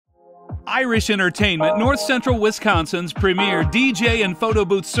Irish Entertainment, North Central Wisconsin's premier DJ and photo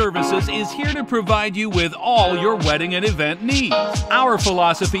booth services, is here to provide you with all your wedding and event needs. Our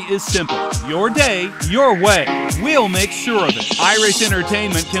philosophy is simple: your day, your way. We'll make sure of it. Irish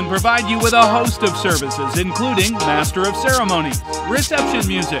Entertainment can provide you with a host of services, including Master of Ceremonies, reception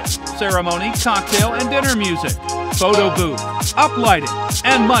music, ceremony, cocktail, and dinner music, photo booth, uplighting,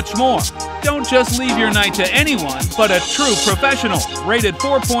 and much more. Don't just leave your night to anyone, but a true professional. Rated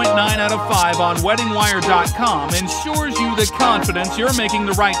 4.9 out of 5 on WeddingWire.com ensures you the confidence you're making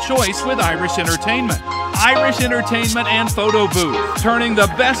the right choice with Irish Entertainment. Irish Entertainment and Photo Booth, turning the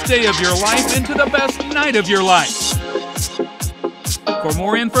best day of your life into the best night of your life. For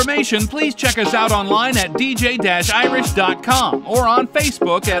more information, please check us out online at dj-irish.com or on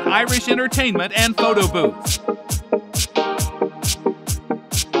Facebook at Irish Entertainment and Photo Booth.